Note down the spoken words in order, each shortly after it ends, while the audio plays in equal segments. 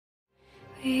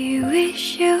We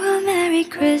wish you a Merry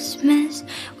Christmas.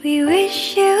 We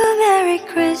wish you a Merry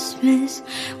Christmas.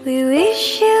 We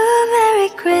wish you a Merry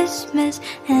Christmas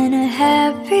and a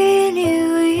Happy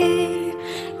New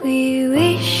Year. We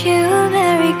wish you a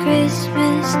Merry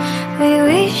Christmas. We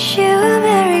wish you a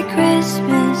Merry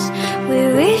Christmas. We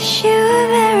wish you a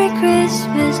Merry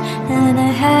Christmas and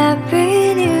a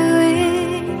Happy New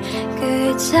Year.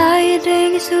 Good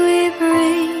tidings we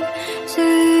bring to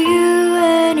you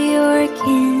and your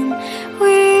kin.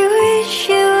 We wish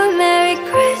you a Merry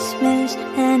Christmas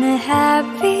and a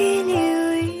Happy New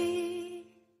Year.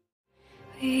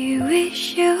 We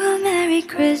wish you a Merry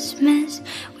Christmas.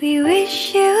 We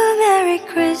wish you a Merry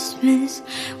Christmas.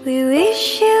 We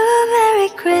wish you a Merry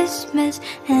Christmas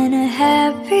and a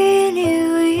Happy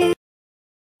New Year.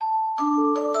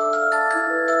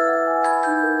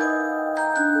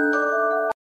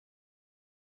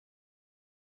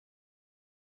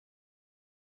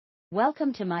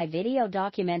 Welcome to my video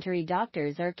documentary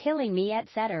Doctors Are Killing Me,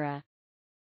 etc.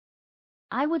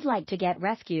 I would like to get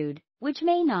rescued, which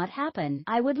may not happen.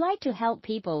 I would like to help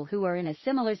people who are in a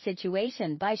similar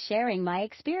situation by sharing my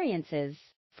experiences.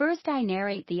 First, I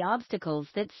narrate the obstacles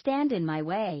that stand in my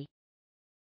way.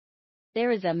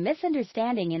 There is a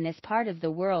misunderstanding in this part of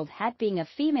the world that being a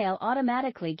female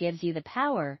automatically gives you the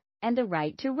power and the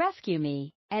right to rescue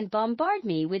me and bombard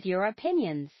me with your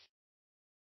opinions.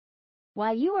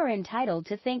 While you are entitled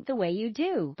to think the way you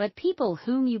do, but people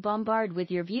whom you bombard with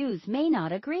your views may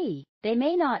not agree. They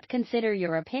may not consider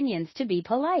your opinions to be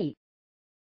polite.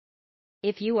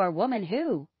 If you are a woman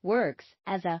who works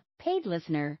as a paid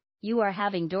listener, you are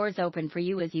having doors open for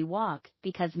you as you walk,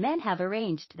 because men have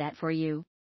arranged that for you.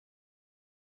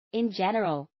 In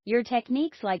general, your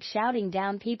techniques like shouting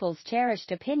down people's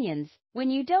cherished opinions when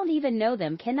you don't even know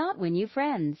them cannot win you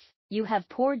friends. You have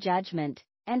poor judgment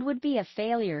and would be a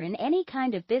failure in any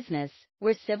kind of business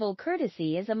where civil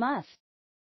courtesy is a must.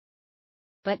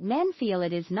 But men feel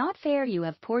it is not fair. You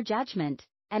have poor judgment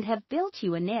and have built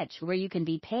you a niche where you can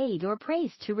be paid or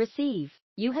praised to receive.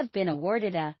 You have been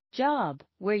awarded a job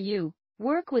where you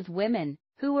work with women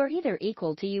who are either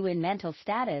equal to you in mental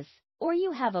status or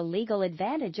you have a legal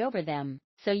advantage over them,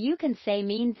 so you can say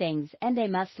mean things and they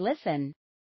must listen.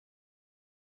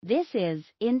 This is,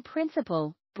 in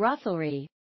principle, brothelry.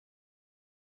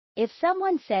 If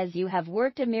someone says you have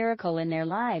worked a miracle in their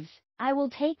lives, I will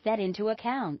take that into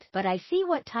account, but I see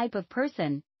what type of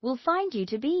person will find you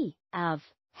to be of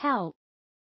help.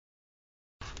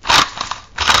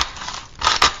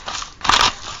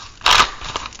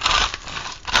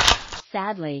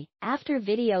 Sadly, after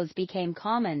videos became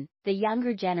common, the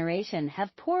younger generation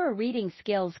have poorer reading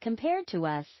skills compared to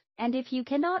us, and if you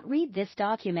cannot read this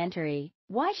documentary,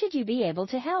 why should you be able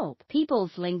to help?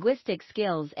 People's linguistic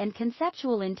skills and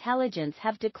conceptual intelligence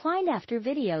have declined after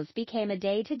videos became a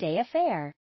day-to-day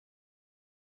affair.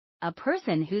 A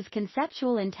person whose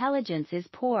conceptual intelligence is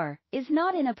poor is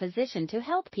not in a position to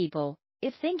help people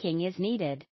if thinking is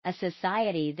needed. A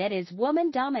society that is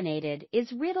woman-dominated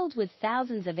is riddled with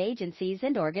thousands of agencies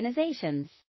and organizations.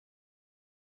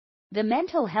 The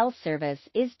mental health service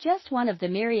is just one of the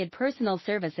myriad personal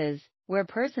services where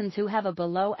persons who have a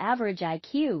below-average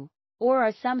IQ or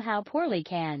are somehow poorly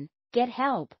can get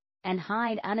help and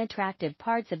hide unattractive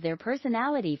parts of their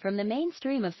personality from the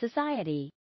mainstream of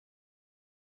society.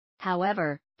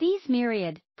 However, these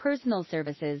myriad personal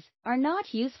services are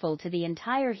not useful to the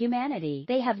entire humanity.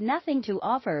 They have nothing to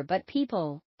offer but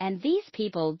people, and these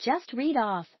people just read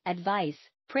off advice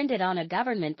printed on a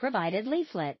government-provided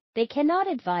leaflet. They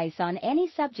cannot advise on any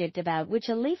subject about which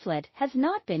a leaflet has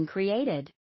not been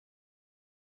created.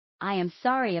 I am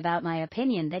sorry about my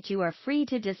opinion that you are free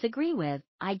to disagree with.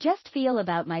 I just feel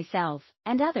about myself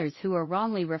and others who are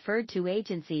wrongly referred to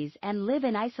agencies and live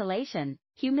in isolation,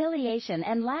 humiliation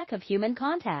and lack of human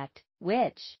contact,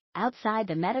 which, outside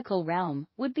the medical realm,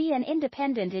 would be an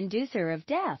independent inducer of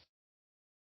death.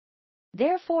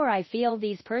 Therefore, I feel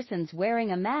these persons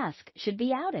wearing a mask should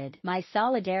be outed. My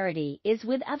solidarity is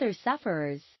with other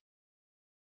sufferers.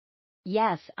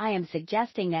 Yes, I am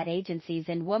suggesting that agencies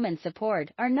and women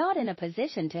support are not in a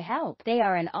position to help. They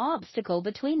are an obstacle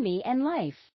between me and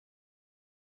life.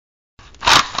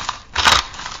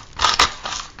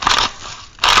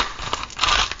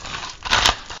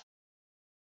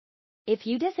 If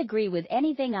you disagree with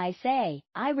anything I say,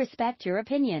 I respect your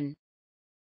opinion.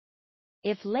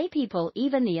 If laypeople,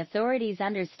 even the authorities,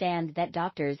 understand that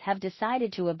doctors have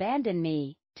decided to abandon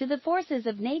me to the forces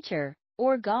of nature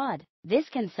or God, this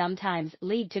can sometimes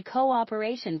lead to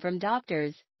cooperation from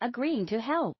doctors agreeing to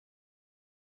help.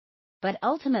 But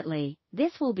ultimately,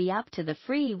 this will be up to the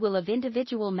free will of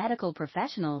individual medical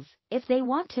professionals if they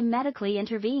want to medically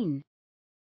intervene.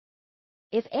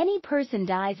 If any person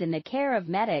dies in the care of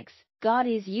medics, God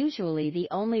is usually the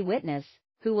only witness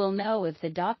who will know if the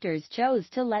doctors chose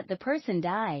to let the person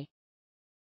die.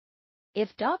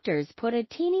 If doctors put a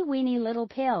teeny-weeny little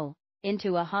pill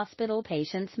into a hospital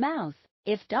patient's mouth,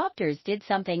 if doctors did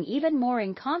something even more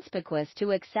inconspicuous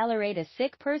to accelerate a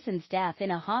sick person's death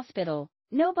in a hospital,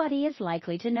 nobody is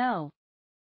likely to know.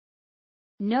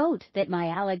 Note that my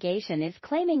allegation is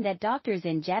claiming that doctors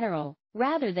in general,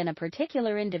 rather than a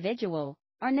particular individual,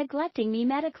 are neglecting me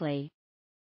medically.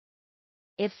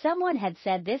 If someone had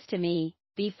said this to me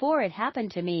before it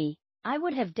happened to me, I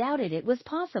would have doubted it was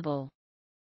possible.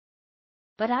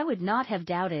 But I would not have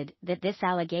doubted that this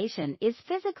allegation is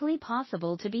physically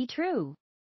possible to be true.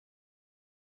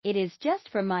 It is just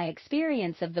from my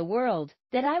experience of the world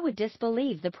that I would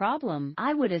disbelieve the problem.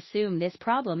 I would assume this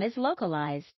problem is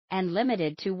localized and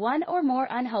limited to one or more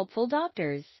unhelpful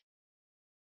doctors.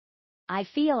 I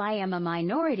feel I am a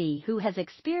minority who has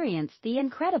experienced the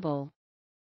incredible.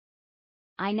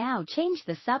 I now change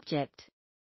the subject.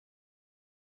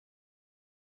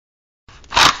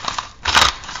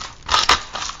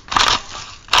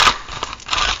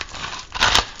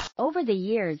 Over the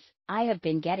years, I have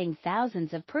been getting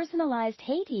thousands of personalized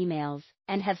hate emails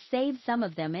and have saved some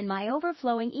of them in my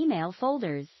overflowing email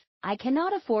folders. I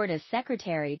cannot afford a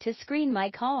secretary to screen my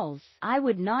calls. I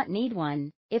would not need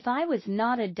one if I was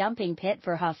not a dumping pit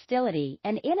for hostility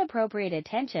and inappropriate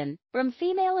attention from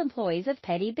female employees of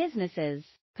petty businesses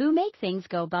who make things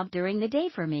go bump during the day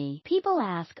for me. People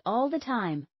ask all the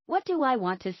time, what do I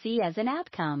want to see as an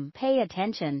outcome? Pay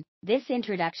attention. This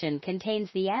introduction contains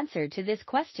the answer to this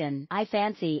question. I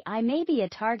fancy I may be a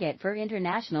target for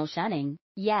international shunning.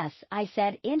 Yes, I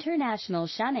said international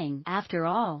shunning. After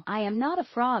all, I am not a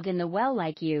frog in the well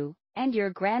like you and your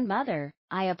grandmother.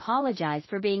 I apologize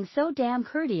for being so damn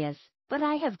courteous, but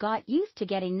I have got used to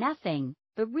getting nothing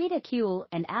but ridicule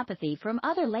and apathy from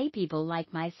other laypeople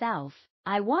like myself.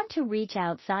 I want to reach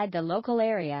outside the local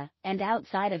area and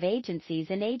outside of agencies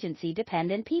and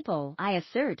agency-dependent people. I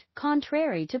assert,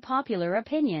 contrary to popular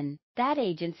opinion, that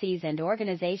agencies and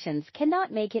organizations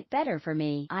cannot make it better for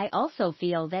me. I also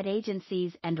feel that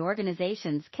agencies and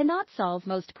organizations cannot solve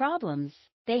most problems.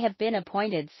 They have been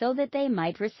appointed so that they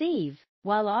might receive,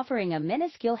 while offering a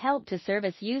minuscule help to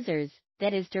service users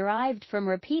that is derived from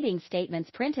repeating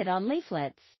statements printed on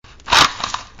leaflets.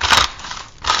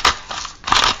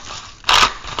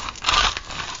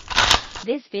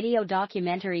 This video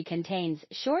documentary contains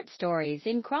short stories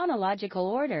in chronological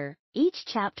order. Each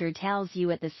chapter tells you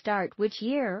at the start which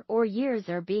year or years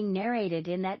are being narrated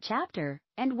in that chapter,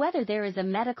 and whether there is a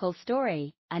medical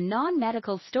story, a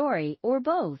non-medical story, or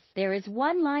both. There is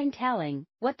one line telling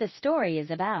what the story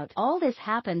is about. All this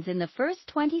happens in the first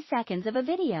 20 seconds of a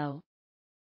video.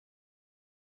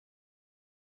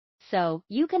 So,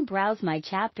 you can browse my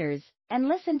chapters and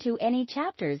listen to any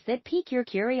chapters that pique your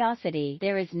curiosity.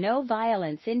 There is no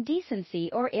violence, indecency,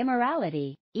 or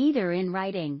immorality, either in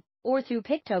writing or through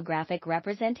pictographic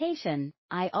representation.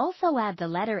 I also add the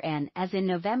letter N as in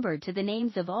November to the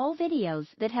names of all videos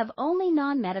that have only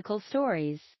non-medical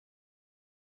stories.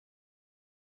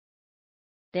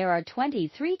 There are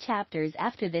 23 chapters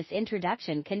after this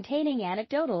introduction containing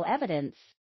anecdotal evidence.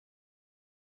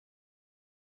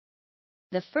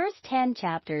 The first 10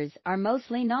 chapters are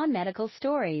mostly non-medical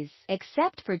stories,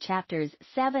 except for chapters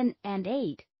 7 and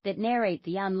 8 that narrate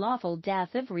the unlawful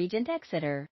death of Regent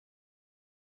Exeter.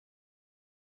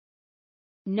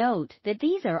 Note that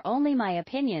these are only my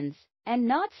opinions and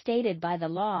not stated by the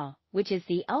law, which is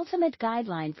the ultimate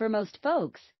guideline for most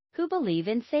folks who believe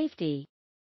in safety.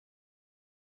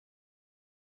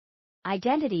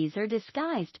 Identities are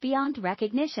disguised beyond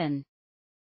recognition.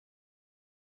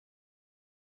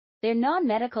 Their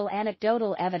non-medical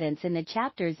anecdotal evidence in the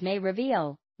chapters may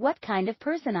reveal what kind of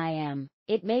person I am.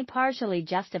 It may partially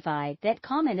justify that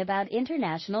comment about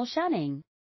international shunning.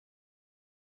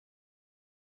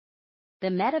 The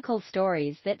medical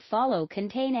stories that follow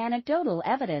contain anecdotal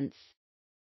evidence.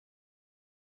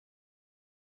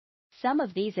 Some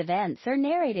of these events are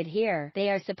narrated here.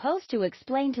 They are supposed to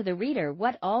explain to the reader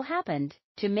what all happened,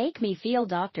 to make me feel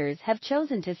doctors have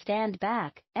chosen to stand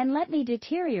back and let me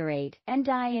deteriorate and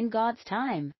die in God's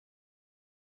time.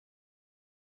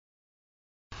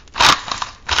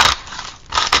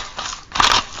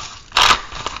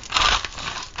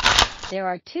 There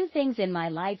are two things in my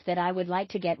life that I would like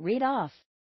to get rid of.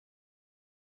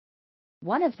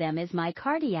 One of them is my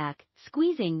cardiac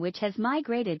squeezing, which has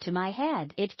migrated to my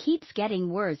head. It keeps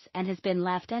getting worse and has been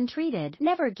left untreated,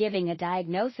 never giving a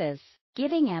diagnosis.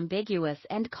 Giving ambiguous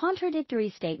and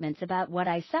contradictory statements about what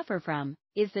I suffer from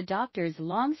is the doctor's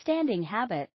long-standing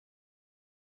habit.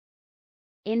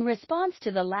 In response to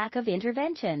the lack of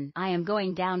intervention, I am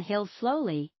going downhill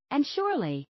slowly and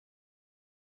surely.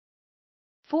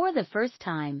 For the first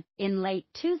time, in late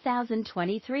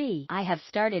 2023, I have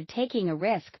started taking a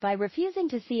risk by refusing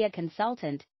to see a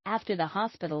consultant. After the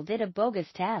hospital did a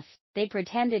bogus test, they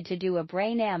pretended to do a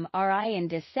brain MRI in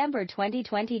December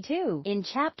 2022. In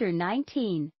Chapter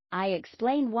 19, I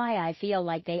explain why I feel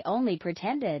like they only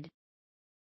pretended.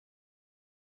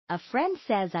 A friend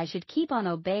says I should keep on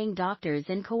obeying doctors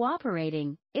and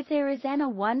cooperating. If there is a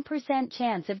 1%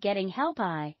 chance of getting help,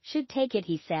 I should take it,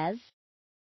 he says.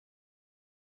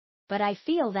 But I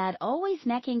feel that always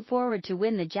necking forward to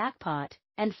win the jackpot,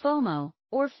 and FOMO,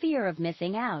 or fear of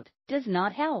missing out, does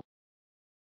not help.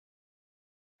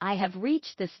 I have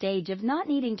reached the stage of not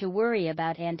needing to worry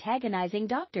about antagonizing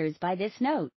doctors by this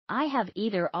note. I have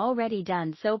either already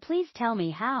done so, please tell me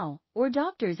how, or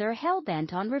doctors are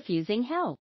hell-bent on refusing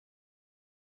help.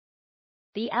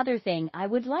 The other thing I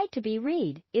would like to be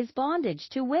read is bondage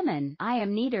to women. I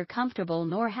am neither comfortable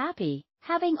nor happy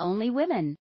having only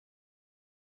women.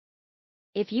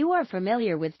 If you are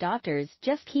familiar with doctors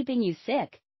just keeping you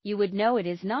sick, you would know it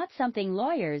is not something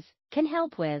lawyers can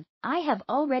help with. I have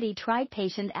already tried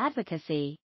patient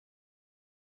advocacy.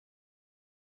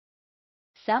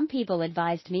 Some people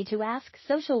advised me to ask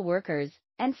social workers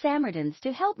and Samaritans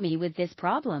to help me with these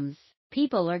problems.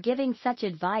 People are giving such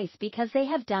advice because they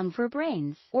have dung for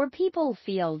brains, or people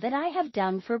feel that I have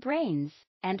dung for brains,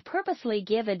 and purposely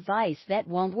give advice that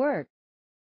won't work.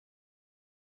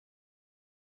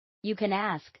 You can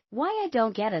ask why I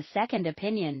don't get a second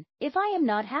opinion if I am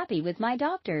not happy with my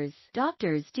doctors.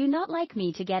 Doctors do not like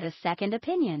me to get a second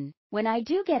opinion. When I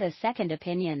do get a second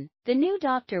opinion, the new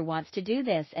doctor wants to do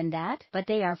this and that, but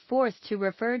they are forced to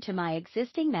refer to my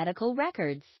existing medical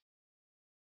records.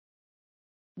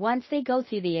 Once they go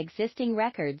through the existing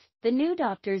records, the new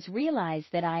doctors realize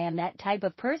that I am that type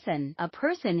of person, a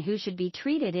person who should be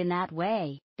treated in that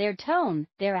way. Their tone,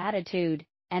 their attitude,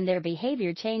 and their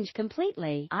behavior change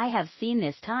completely. I have seen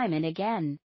this time and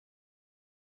again.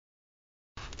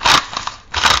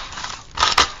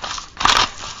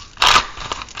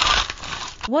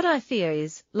 What I fear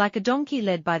is, like a donkey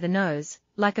led by the nose,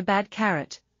 like a bad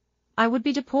carrot, I would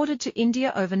be deported to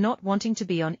India over not wanting to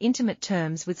be on intimate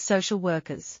terms with social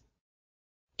workers.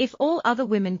 If all other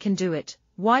women can do it,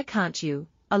 why can't you?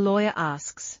 A lawyer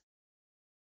asks.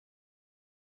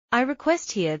 I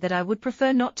request here that I would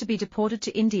prefer not to be deported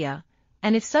to India,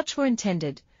 and if such were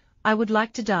intended, I would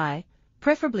like to die,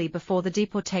 preferably before the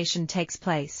deportation takes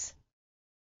place.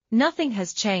 Nothing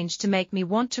has changed to make me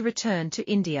want to return to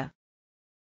India.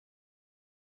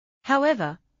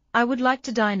 However, I would like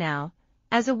to die now,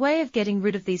 as a way of getting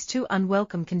rid of these two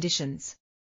unwelcome conditions.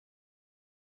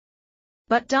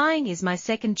 But dying is my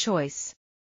second choice.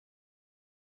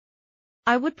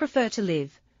 I would prefer to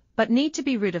live, but need to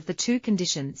be rid of the two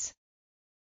conditions.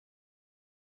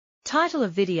 Title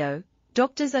of video,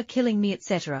 Doctors Are Killing Me,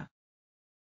 etc.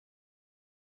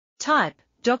 Type,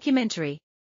 documentary.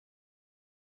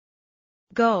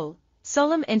 Goal,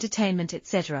 solemn entertainment,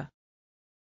 etc.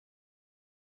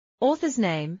 Author's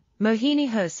name, Mohini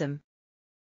Hersom.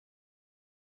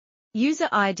 User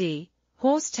ID,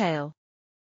 Horsetail.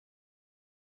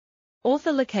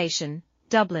 Author location,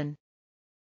 Dublin.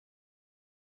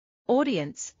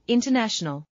 Audience,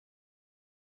 international.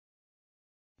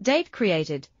 Date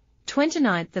created,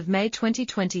 29th of May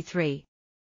 2023.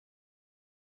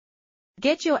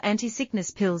 Get your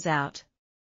anti-sickness pills out.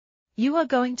 You are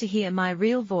going to hear my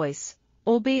real voice,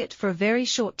 albeit for a very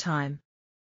short time.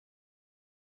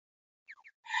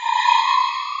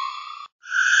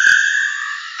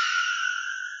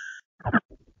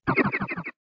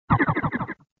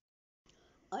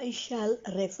 I shall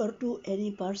refer to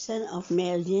any person of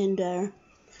male gender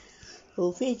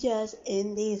who features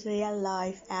in these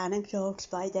real-life anecdotes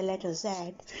by the letter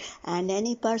Z, and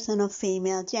any person of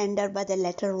female gender by the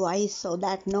letter Y, so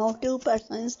that no two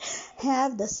persons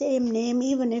have the same name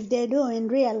even if they do in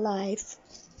real life.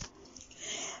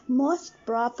 Most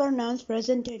proper nouns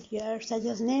presented here, such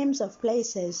as names of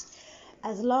places,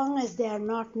 as long as they are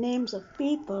not names of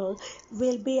people,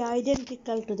 will be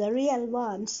identical to the real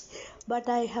ones, but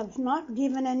I have not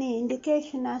given any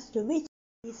indication as to which of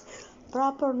these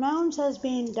proper nouns has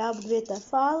been dubbed with a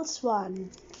false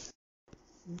one.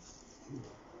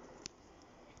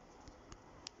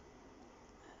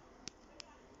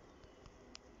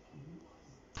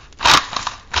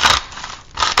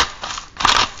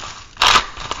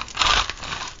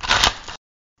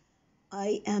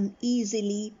 I am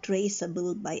easily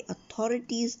traceable by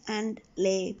authorities and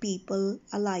lay people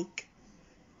alike.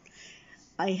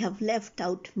 I have left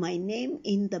out my name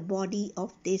in the body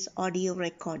of this audio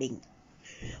recording.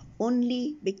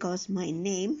 only because my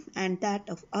name and that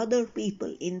of other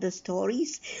people in the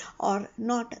stories are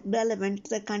not relevant to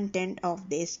the content of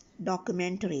this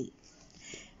documentary.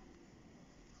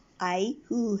 I,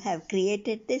 who have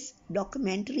created this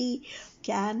documentary,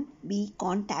 can be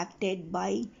contacted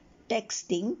by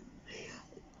texting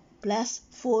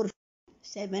 +4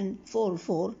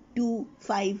 744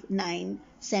 259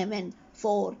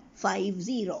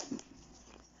 7450.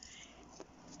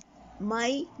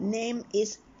 My name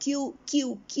is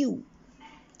QQQ.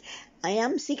 I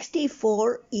am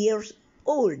 64 years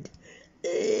old.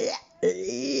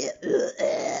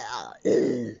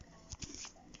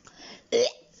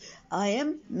 I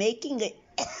am making a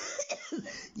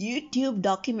YouTube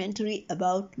documentary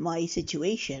about my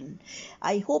situation.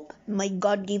 I hope my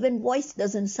God-given voice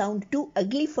doesn't sound too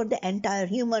ugly for the entire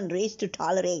human race to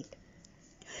tolerate.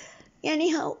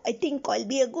 Anyhow, I think I'll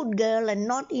be a good girl and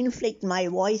not inflict my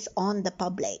voice on the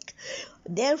public.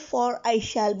 Therefore, I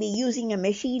shall be using a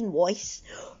machine voice,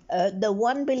 the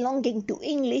one belonging to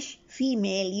English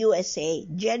Female USA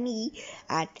Jenny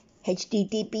at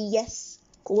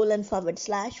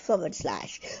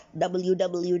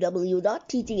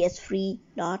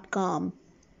https://www.ttsfree.com.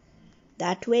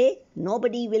 That way,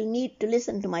 nobody will need to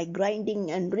listen to my grinding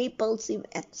and repulsive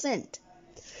accent.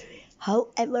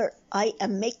 However, I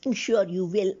am making sure you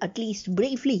will at least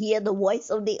briefly hear the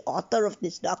voice of the author of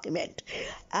this document,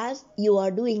 as you are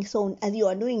doing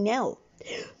now.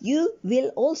 You will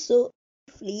also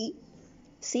briefly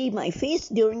see my face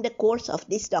during the course of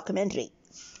this documentary.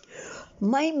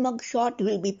 My mugshot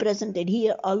will be presented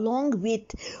here along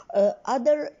with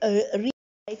other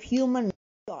real-life human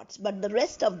shots, but the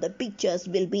rest of the pictures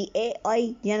will be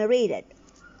AI generated.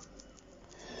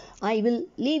 I will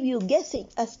leave you guessing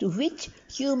as to which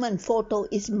human photo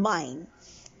is mine.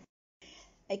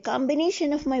 A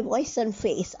combination of my voice and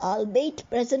face, albeit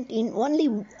present in only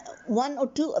one or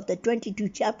two of the 22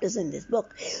 chapters in this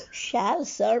book, shall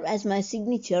serve as my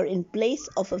signature in place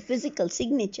of a physical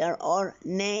signature or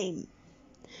name.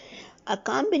 A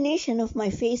combination of my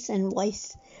face and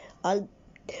voice.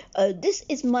 This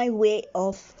is my way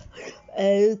of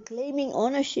claiming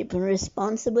ownership and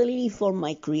responsibility for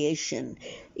my creation.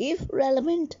 If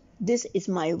relevant, this is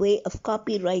my way of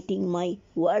copyrighting my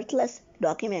worthless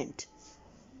document.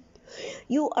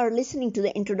 You are listening to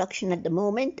the introduction at the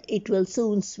moment. It will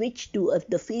soon switch to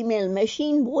the female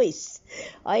machine voice.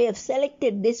 I have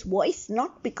selected this voice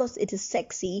not because it is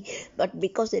sexy, but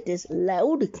because it is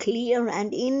loud, clear,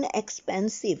 and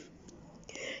inexpensive.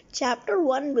 Chapter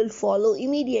 1 will follow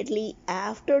immediately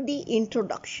after the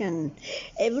introduction.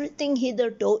 Everything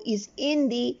hitherto is in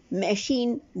the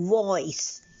machine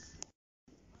voice.